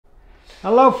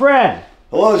Hello, Fred.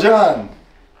 Hello, John.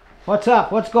 What's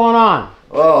up? What's going on?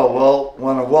 Oh, well,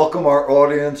 want to welcome our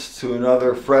audience to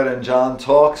another Fred and John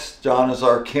Talks. John is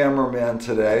our cameraman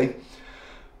today.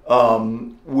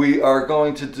 We are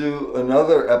going to do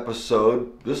another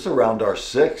episode, this is around our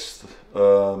 6th,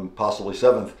 possibly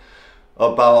 7th,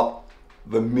 about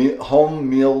the home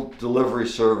meal delivery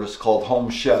service called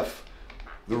Home Chef.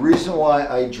 The reason why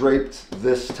I draped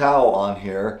this towel on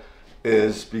here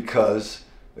is because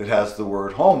it has the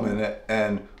word home in it,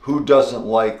 and who doesn't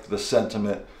like the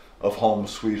sentiment of home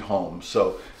sweet home?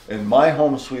 So in my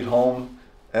home sweet home,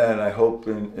 and I hope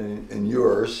in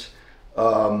yours,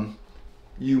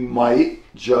 you might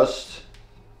just,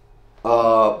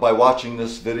 by watching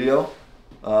this video,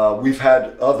 we've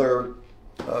had other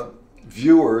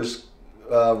viewers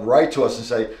write to us and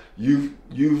say,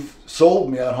 you've sold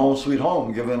me on home sweet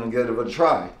home, give it a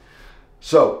try.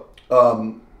 So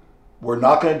we're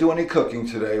not going to do any cooking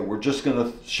today. We're just going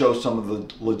to show some of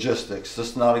the logistics. This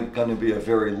is not going to be a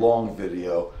very long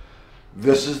video.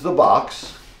 This is the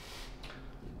box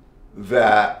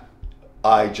that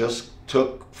I just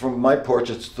took from my porch.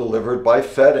 It's delivered by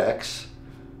FedEx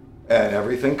and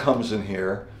everything comes in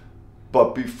here.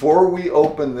 But before we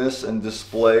open this and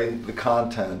display the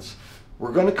contents,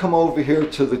 we're going to come over here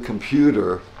to the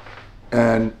computer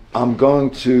and I'm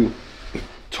going to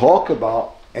talk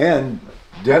about and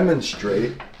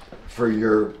demonstrate for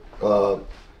your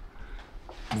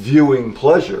viewing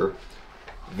pleasure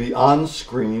the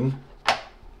on-screen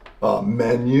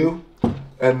menu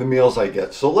and the meals I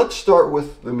get. So let's start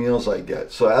with the meals I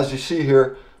get. So as you see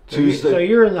here, Tuesday. So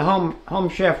you're in the Home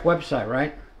Chef website,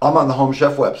 right? I'm on the Home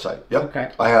Chef website. Yep. Okay.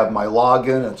 I have my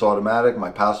login. It's automatic. My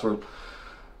password.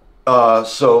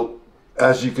 So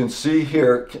as you can see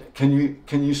here, can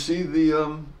you see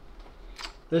the?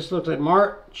 This looks like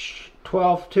March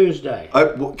 12th, Tuesday.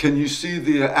 Can you see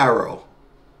the arrow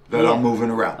that I'm moving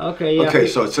around? Okay. Yeah. Okay.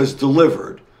 So it says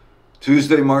delivered,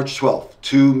 Tuesday, March 12th,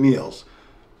 2 meals.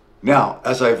 Now,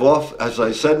 as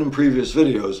I said in previous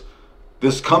videos,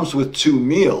 this comes with 2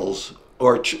 meals,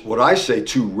 or what I say,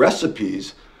 2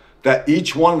 recipes, that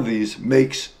each one of these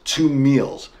makes 2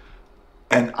 meals.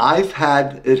 And I've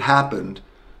had it happen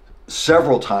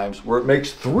several times where it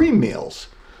makes 3 meals.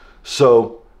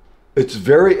 So it's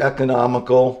very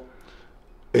economical.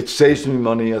 It saves me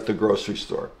money at the grocery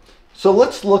store. So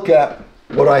let's look at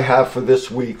what I have for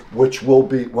this week, which will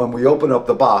be, when we open up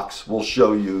the box, we'll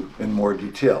show you in more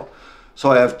detail. So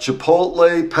I have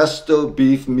Chipotle pesto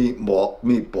beef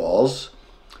meatballs.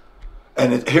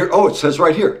 And it says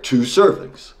right here, 2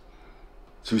 servings.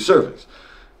 2 servings.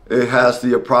 It has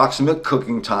the approximate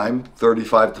cooking time,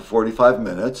 35 to 45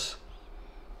 minutes.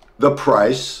 The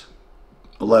price,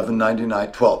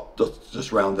 $11.99, 12,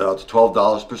 just round it out to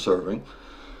 $12 per serving.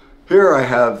 Here I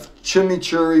have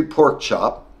chimichurri pork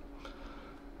chop,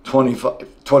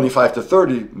 25 to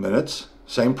 30 minutes,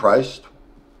 same price,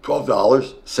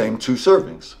 $12, same 2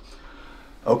 servings.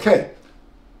 Okay,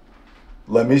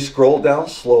 let me scroll down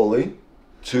slowly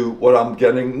to what I'm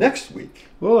getting next week.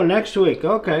 Oh, next week.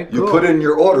 Okay, cool. You put in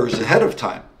your orders ahead of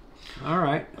time. All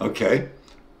right. Okay.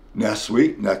 Next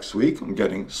week, I'm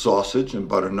getting sausage and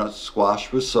butternut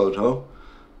squash risotto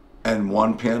and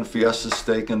 1 pan fiesta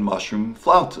steak and mushroom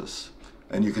flautas.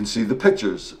 And you can see the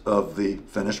pictures of the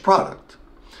finished product.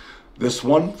 This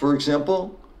one, for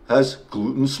example, has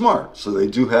gluten smart. So they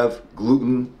do have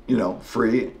gluten,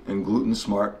 free and gluten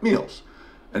smart meals.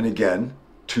 And again,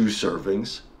 2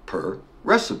 servings per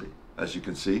recipe, as you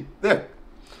can see there.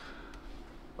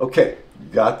 Okay, you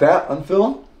got that on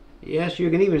film? Yes,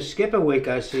 you can even skip a week,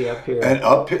 I see up here. And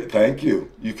up here, thank you.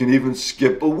 You can even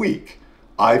skip a week.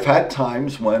 I've had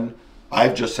times when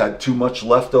I've just had too much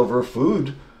leftover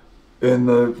food in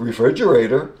the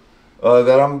refrigerator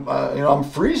that I'm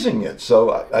freezing it.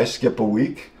 So I skip a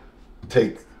week,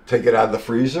 take it out of the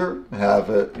freezer, have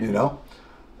it, You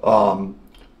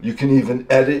can even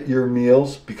edit your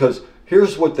meals, because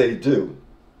here's what they do.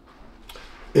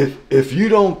 If you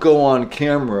don't go on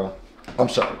camera,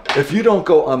 if you don't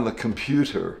go on the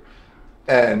computer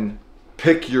and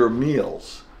pick your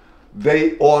meals,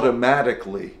 they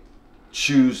automatically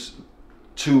choose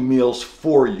 2 meals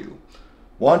for you.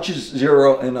 Why don't you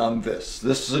zero in on this?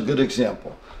 This is a good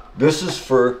example. This is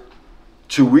for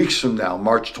 2 weeks from now,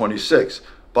 March 26th,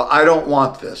 but I don't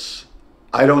want this.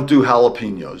 I don't do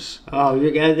jalapenos. Oh,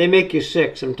 they make you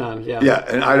sick sometimes, yeah. Yeah,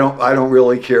 and I don't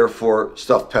really care for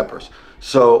stuffed peppers.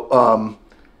 So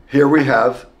here we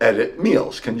have edit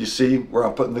meals. Can you see where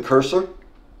I'm putting the cursor?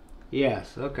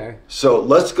 Yes, okay. So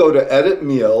let's go to edit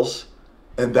meals,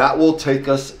 and that will take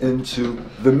us into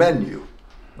the menu,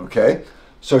 okay?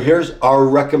 So here's our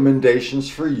recommendations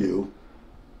for you.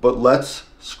 But let's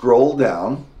scroll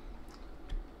down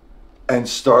and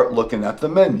start looking at the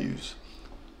menus,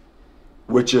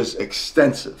 which is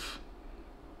extensive.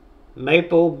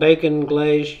 Maple bacon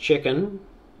glazed chicken.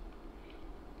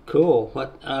 Cool.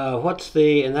 What's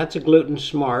the, and that's a gluten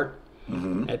smart.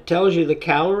 It tells you the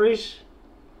calories.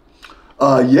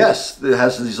 Yes, it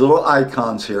has these little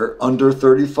icons here. Under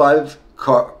 35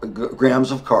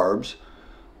 grams of carbs,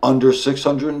 under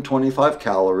 625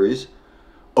 calories,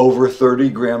 over 30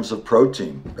 grams of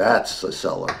protein. That's a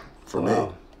seller for me.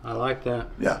 I like that.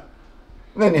 Yeah.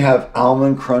 And then you have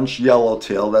almond crunch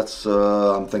yellowtail. That's,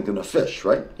 I'm thinking of fish,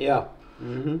 right? Yeah.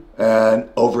 And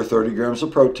over 30 grams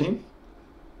of protein.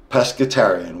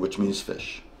 Pescatarian, which means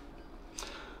fish.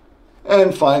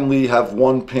 And finally, you have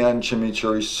one pan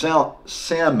chimichurri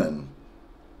salmon.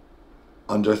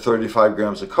 Under 35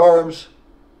 grams of carbs,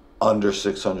 under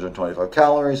 625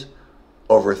 calories,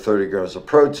 over 30 grams of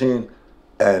protein,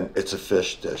 and it's a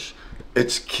fish dish.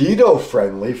 It's keto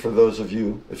friendly for those of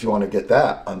you, if you want to get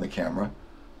that on the camera.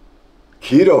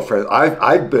 Keto friendly.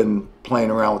 I've been playing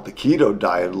around with the keto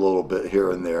diet a little bit here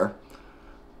and there,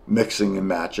 mixing and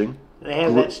matching. They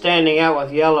have that standing out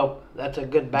with yellow. That's a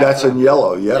good background. That's in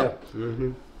yellow, yeah.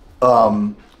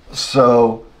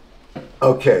 So,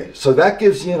 okay, so that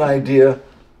gives you an idea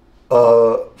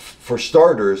for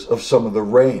starters of some of the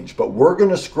range, but we're going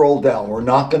to scroll down. We're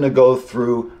not going to go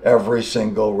through every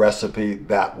single recipe.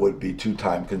 That would be too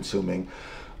time consuming.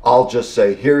 I'll just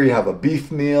say, here you have a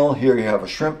beef meal, here you have a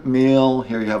shrimp meal,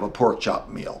 here you have a pork chop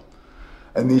meal.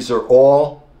 And these are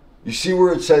all, you see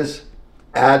where it says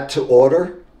add to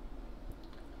order?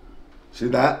 See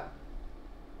that?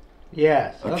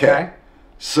 Yes. Okay.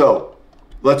 So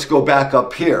let's go back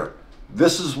up here.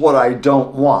 This is what I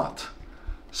don't want.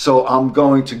 So I'm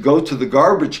going to go to the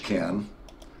garbage can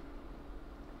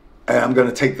and I'm going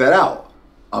to take that out.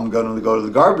 I'm going to go to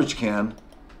the garbage can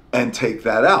and take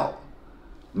that out.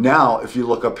 Now, if you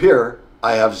look up here,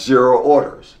 I have 0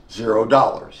 orders,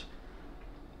 $0.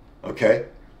 Okay?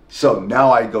 So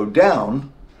now I go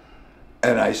down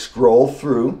and I scroll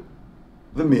through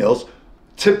the meals.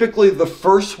 Typically, the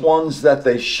first ones that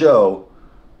they show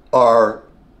are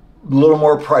a little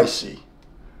more pricey.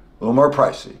 A little more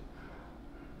pricey.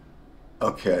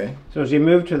 Okay. So as you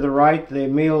move to the right, the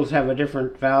meals have a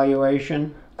different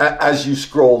valuation? As you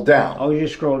scroll down. Oh, you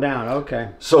scroll down. Okay.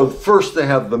 So first they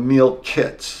have the meal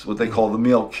kits, what they call the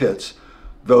meal kits.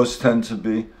 Those tend to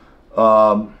be,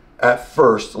 at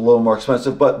first, a little more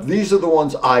expensive. But these are the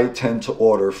ones I tend to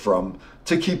order from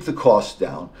to keep the cost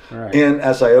down. Right. And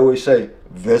as I always say,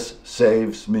 this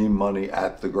saves me money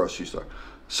at the grocery store.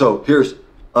 So here's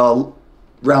around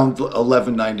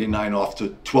 $11.99 off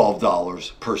to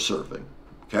 $12 per serving.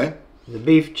 Okay? The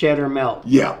beef cheddar melt.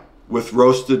 Yeah, with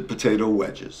roasted potato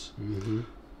wedges.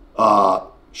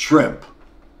 Shrimp.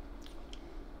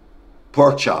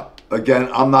 Pork chop. Again,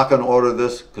 I'm not going to order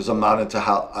this because I'm not into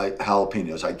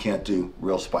jalapenos. I can't do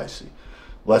real spicy.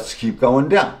 Let's keep going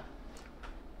down.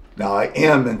 Now, I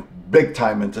am big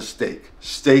time into steak.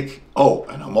 Steak, oh,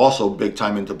 and I'm also big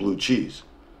time into blue cheese.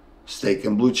 Steak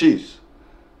and blue cheese.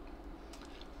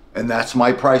 And that's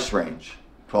my price range,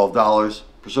 $12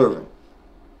 per serving.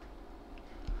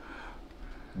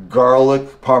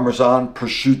 Garlic, Parmesan,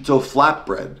 prosciutto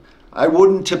flatbread. I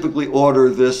wouldn't typically order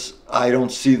this. I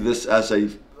don't see this as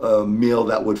a meal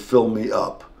that would fill me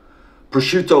up.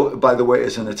 Prosciutto, by the way,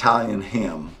 is an Italian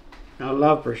ham. I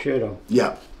love prosciutto.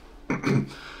 Yeah.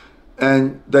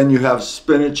 And then you have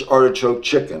spinach artichoke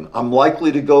chicken. I'm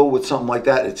likely to go with something like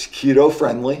that. It's keto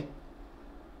friendly.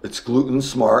 It's gluten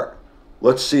smart.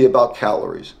 Let's see about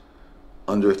calories.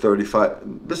 Under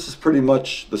 35. This is pretty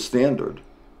much the standard.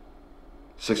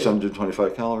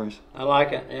 625 calories. I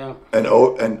like it, yeah. And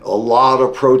a lot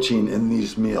of protein in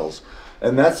these meals.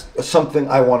 And that's something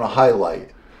I want to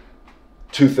highlight.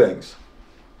 2 things.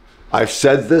 I've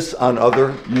said this on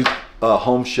other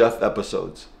Home Chef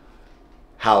episodes.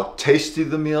 How tasty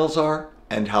the meals are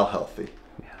and how healthy.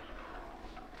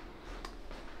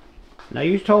 Now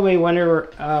you told me when we were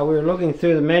looking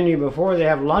through the menu before, they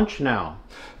have lunch now.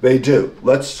 They do.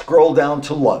 Let's scroll down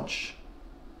to lunch.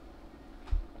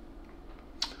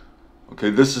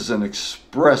 Okay, this is an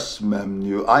express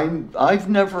menu. I've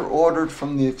never ordered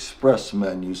from the express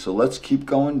menu, so let's keep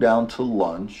going down to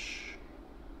lunch.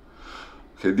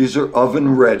 Okay, these are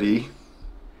oven ready,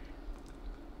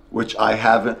 which I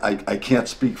haven't, I can't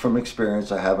speak from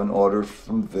experience. I haven't ordered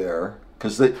from there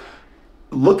because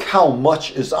look how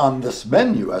much is on this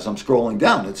menu as I'm scrolling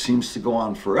down. It seems to go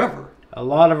on forever. A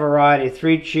lot of variety.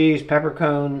 3 cheese,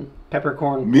 peppercorn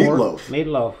meatloaf.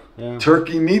 Meatloaf, yeah.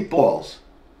 Turkey meatballs,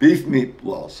 beef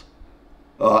meatballs,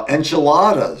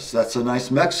 enchiladas. That's a nice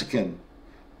Mexican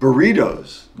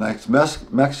burritos, nice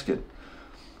Mexican.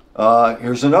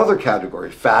 Here's another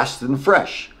category, fast and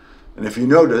fresh. And if you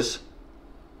notice,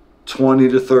 20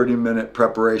 to 30 minute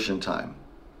preparation time.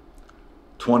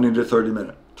 20 to 30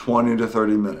 minute, 20 to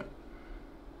 30 minute.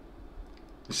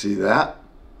 You see that?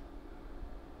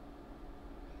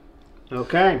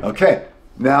 Okay. Okay,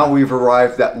 now we've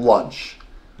arrived at lunch.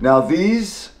 Now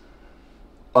these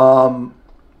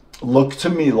look to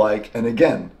me like, and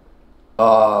again,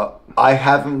 I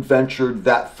haven't ventured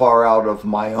that far out of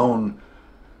my own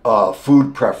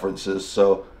food preferences,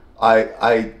 so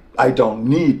I don't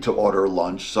need to order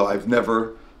lunch, so I've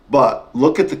never, but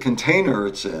look at the container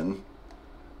it's in,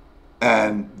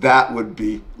 and that would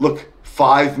be, look,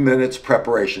 5 minutes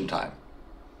preparation time.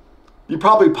 You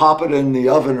probably pop it in the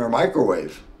oven or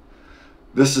microwave.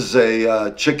 This is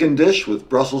a chicken dish with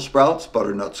Brussels sprouts,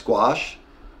 butternut squash,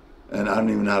 and I don't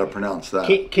even know how to pronounce that.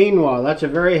 Quinoa. That's a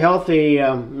very healthy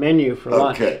menu for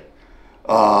lunch. Okay.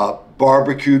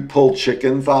 Barbecued pulled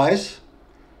chicken thighs,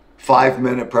 5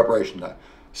 minute preparation time.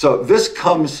 So this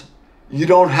comes, you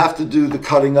don't have to do the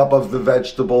cutting up of the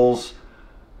vegetables,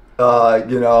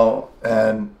 you know,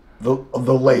 and the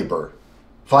labor.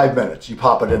 5 minutes, you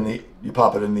pop it in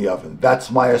the oven.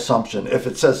 That's my assumption. If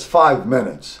it says 5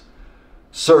 minutes,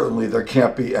 certainly there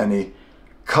can't be any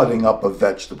cutting up of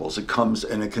vegetables. It comes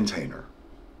in a container.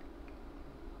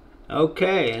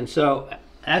 Okay, and so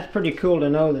that's pretty cool to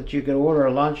know that you could order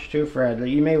a lunch too, Fred.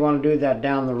 You may want to do that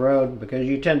down the road because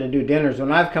you tend to do dinners.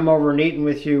 When I've come over and eaten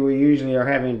with you, we usually are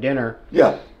having dinner.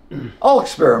 Yeah, I'll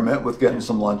experiment with getting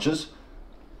some lunches,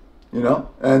 you know,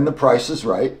 and the price is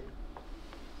right.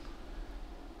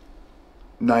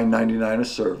 $9.99 a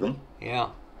serving. Yeah.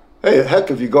 Hey, heck,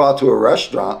 if you go out to a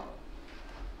restaurant,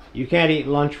 you can't eat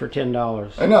lunch for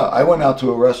 $10. I know. I went out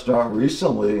to a restaurant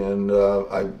recently, and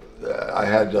I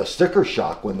had a sticker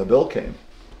shock when the bill came.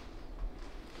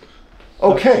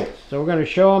 Okay. So we're going to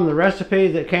show them the recipe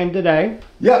that came today.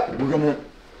 Yeah, we're going to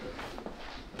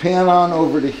pan on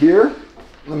over to here.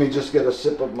 Let me just get a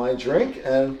sip of my drink,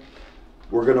 and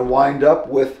we're going to wind up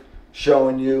with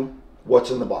showing you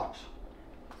what's in the box.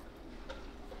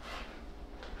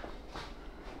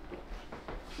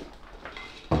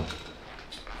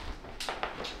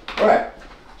 All right,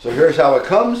 so here's how it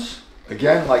comes.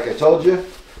 Again, like I told you,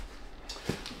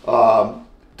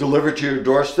 delivered to your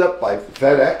doorstep by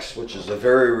FedEx, which is a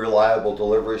very reliable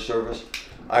delivery service.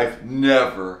 I've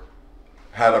never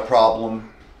had a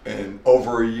problem. In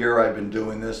over a year I've been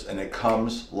doing this, and it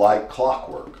comes like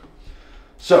clockwork.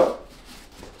 So,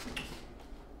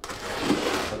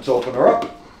 let's open her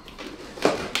up.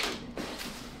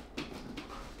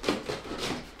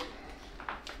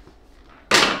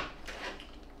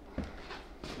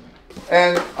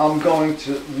 And I'm going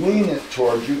to lean it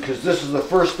towards you because this is the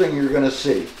first thing you're going to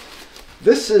see.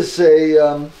 This is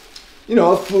a, you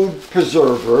know, a food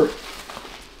preserver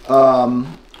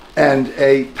and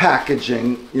a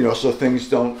packaging, you know, so things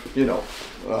don't, you know,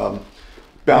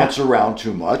 bounce around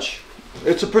too much.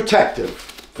 It's a protective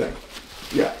thing.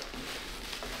 Yeah.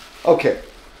 Okay.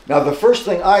 Now the first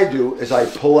thing I do is I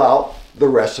pull out the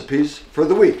recipes for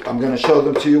the week. I'm going to show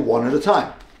them to you one at a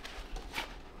time.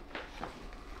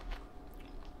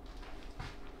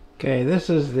 Okay, this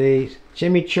is the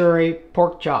chimichurri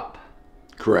pork chop.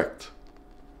 Correct.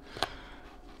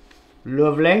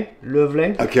 Lovely,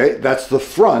 lovely. Okay, that's the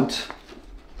front,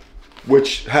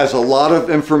 which has a lot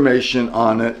of information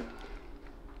on it.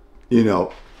 You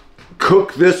know,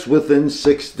 cook this within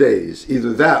 6 days.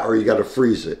 Either that or you got to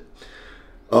freeze it.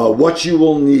 What you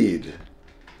will need,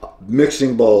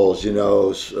 mixing bowls, you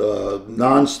know,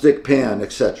 non-stick pan,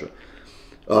 etc.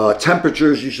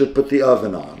 Temperatures you should put the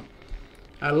oven on.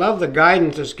 I love the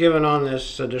guidance that's given on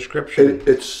this description.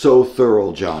 It's so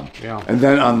thorough, John. Yeah. And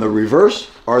then on the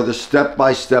reverse are the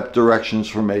step-by-step directions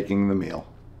for making the meal.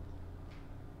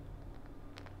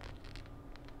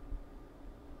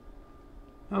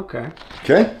 Okay.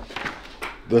 Okay.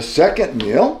 The second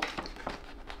meal,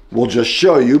 we'll just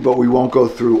show you, but we won't go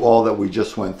through all that we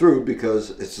just went through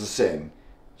because it's the same.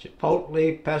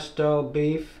 Chipotle pesto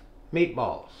beef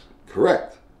meatballs.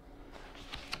 Correct.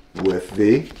 With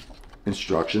the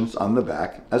instructions on the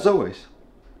back, as always.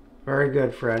 Very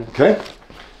good, Fred. Okay.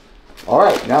 All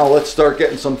right, now let's start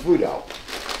getting some food out.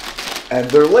 And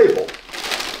they're labeled.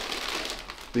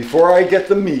 Before I get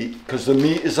the meat, because the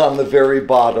meat is on the very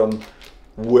bottom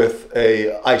with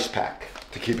a ice pack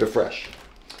to keep it fresh.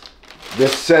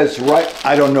 This says right,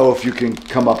 I don't know if you can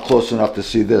come up close enough to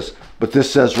see this, but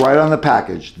this says right on the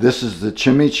package, this is the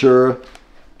chimichurri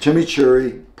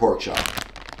pork chop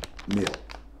meal.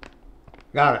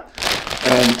 Got it.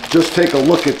 And just take a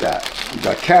look at that. You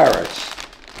got carrots,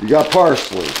 you got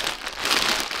parsley,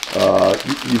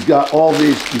 You've got all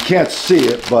these, you can't see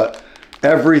it, but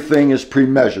everything is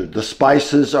pre-measured. The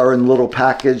spices are in little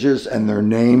packages and they're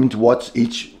named what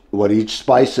each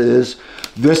spice is.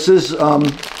 This is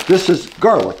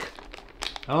garlic.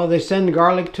 Oh, they send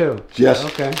garlic too. Yes.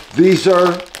 Okay. These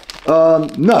are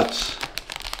nuts.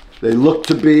 They look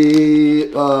to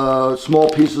be small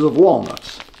pieces of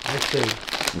walnuts. I see.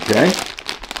 Okay.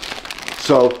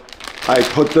 So I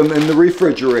put them in the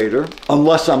refrigerator,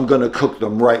 unless I'm going to cook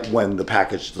them right when the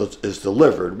package is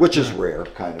delivered, which is rare,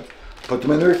 kind of. Put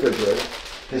them in the refrigerator.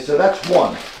 Okay, so that's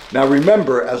one. Now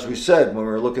remember, as we said when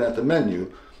we were looking at the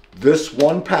menu, this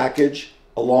one package,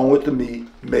 along with the meat,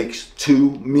 makes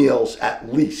 2 meals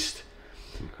at least.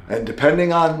 Okay. And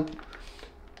depending on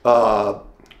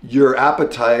your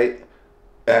appetite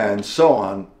and so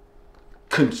on,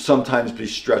 can sometimes be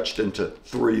stretched into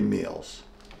 3 meals.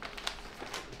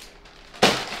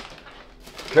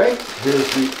 Okay, here's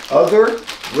the other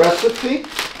recipe,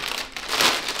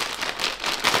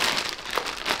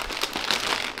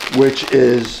 which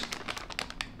is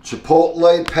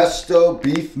Chipotle pesto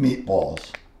beef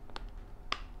meatballs.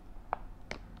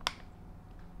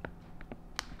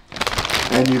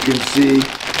 And you can see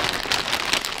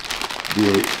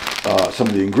the some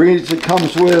of the ingredients it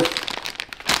comes with,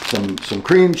 some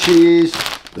cream cheese,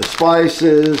 the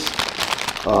spices,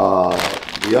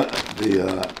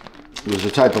 there's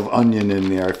a type of onion in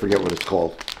there. I forget what it's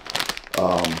called.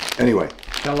 Anyway.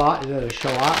 Shallot? Is it a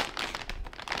shallot?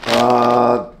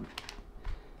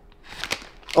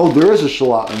 Oh, there is a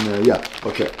shallot in there. Yeah.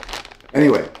 Okay.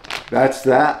 Anyway, that's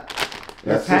that.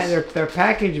 They're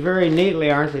packaged very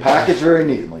neatly, aren't they? Packaged very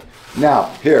neatly.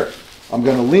 Now, here, I'm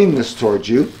going to lean this towards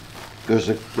you. There's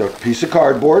a piece of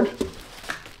cardboard.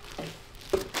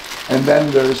 And then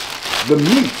there's the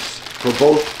meats for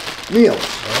both meals.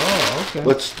 Oh, okay.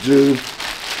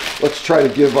 Let's try to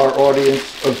give our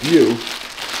audience a view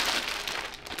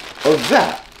of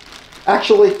that.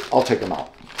 Actually, I'll take them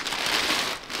out.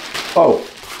 Oh,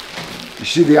 you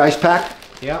see the ice pack?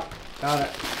 Yep, got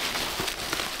it.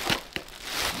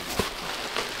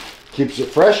 Keeps it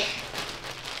fresh.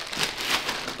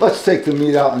 Let's take the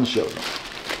meat out and show them.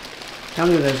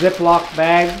 Comes in a Ziploc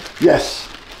bag. Yes.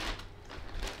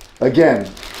 Again,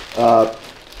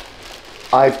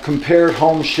 I've compared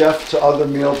Home Chef to other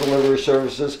meal delivery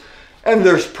services, and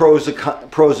there's pros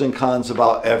and cons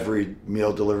about every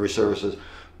meal delivery services,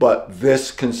 but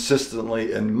this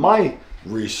consistently, in my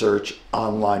research,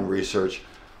 online research,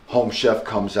 Home Chef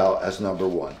comes out as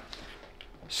 #1.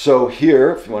 So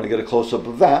here, if you want to get a close-up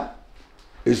of that,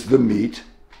 is the meat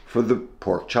for the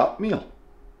pork chop meal.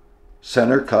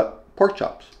 Center cut pork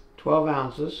chops. 12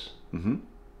 ounces. Mm-hmm.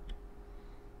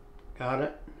 Got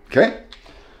it. Okay.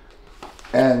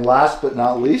 And last but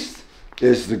not least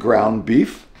is the ground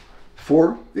beef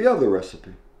for the other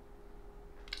recipe.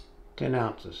 10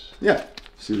 ounces. Yeah.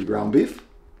 See the ground beef?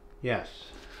 Yes.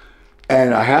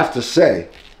 And I have to say,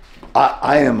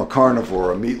 I am a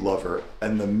carnivore, a meat lover,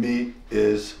 and the meat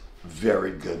is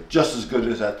very good. Just as good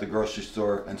as at the grocery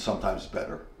store, and sometimes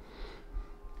better.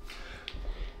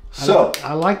 So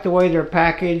I like the way they're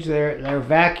packaged. They're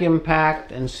vacuum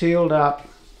packed and sealed up,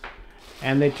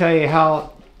 and they tell you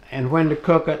how and when to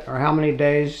cook it, or how many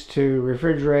days to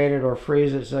refrigerate it or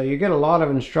freeze it. So you get a lot of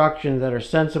instructions that are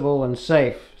sensible and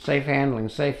safe handling,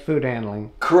 safe food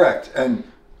handling. Correct. And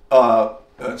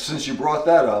since you brought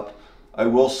that up, I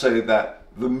will say that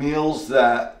the meals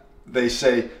that they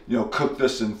say, you know, cook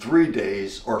this in 3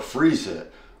 days or freeze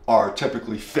it are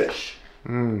typically fish.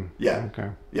 Yeah. Okay.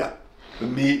 Yeah. The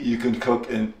meat you can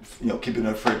cook and, you know, keep it in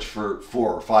the fridge for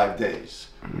 4 or 5 days,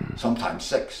 sometimes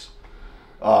 6.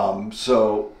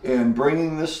 So in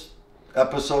bringing this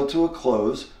episode to a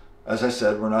close, as I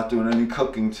said, we're not doing any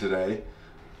cooking today.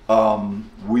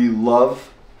 We love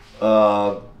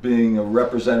being a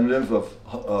representative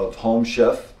of Home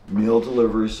Chef meal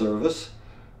delivery service.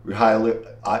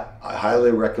 I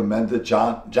highly recommend it.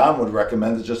 John would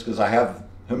recommend it just because I have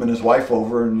him and his wife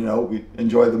over, and you know, we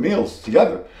enjoy the meals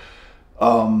together.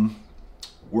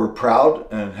 We're proud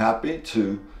and happy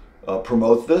to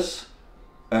promote this,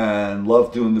 and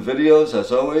love doing the videos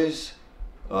as always.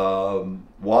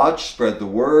 Watch, spread the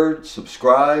word,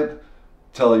 subscribe,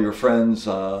 tell your friends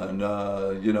on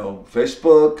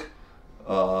Facebook.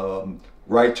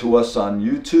 Write to us on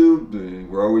YouTube.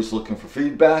 We're always looking for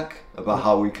feedback about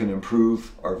how we can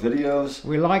improve our videos.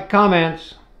 We like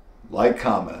comments. Like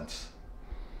comments.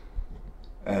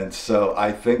 And so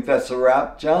I think that's a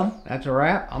wrap, John? That's a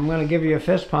wrap. I'm going to give you a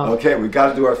fist pump. Okay, we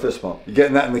got to do our fist pump. You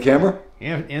getting that in the camera?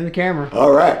 In the camera.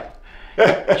 All right.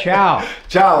 Ciao.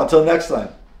 Ciao. Until next time.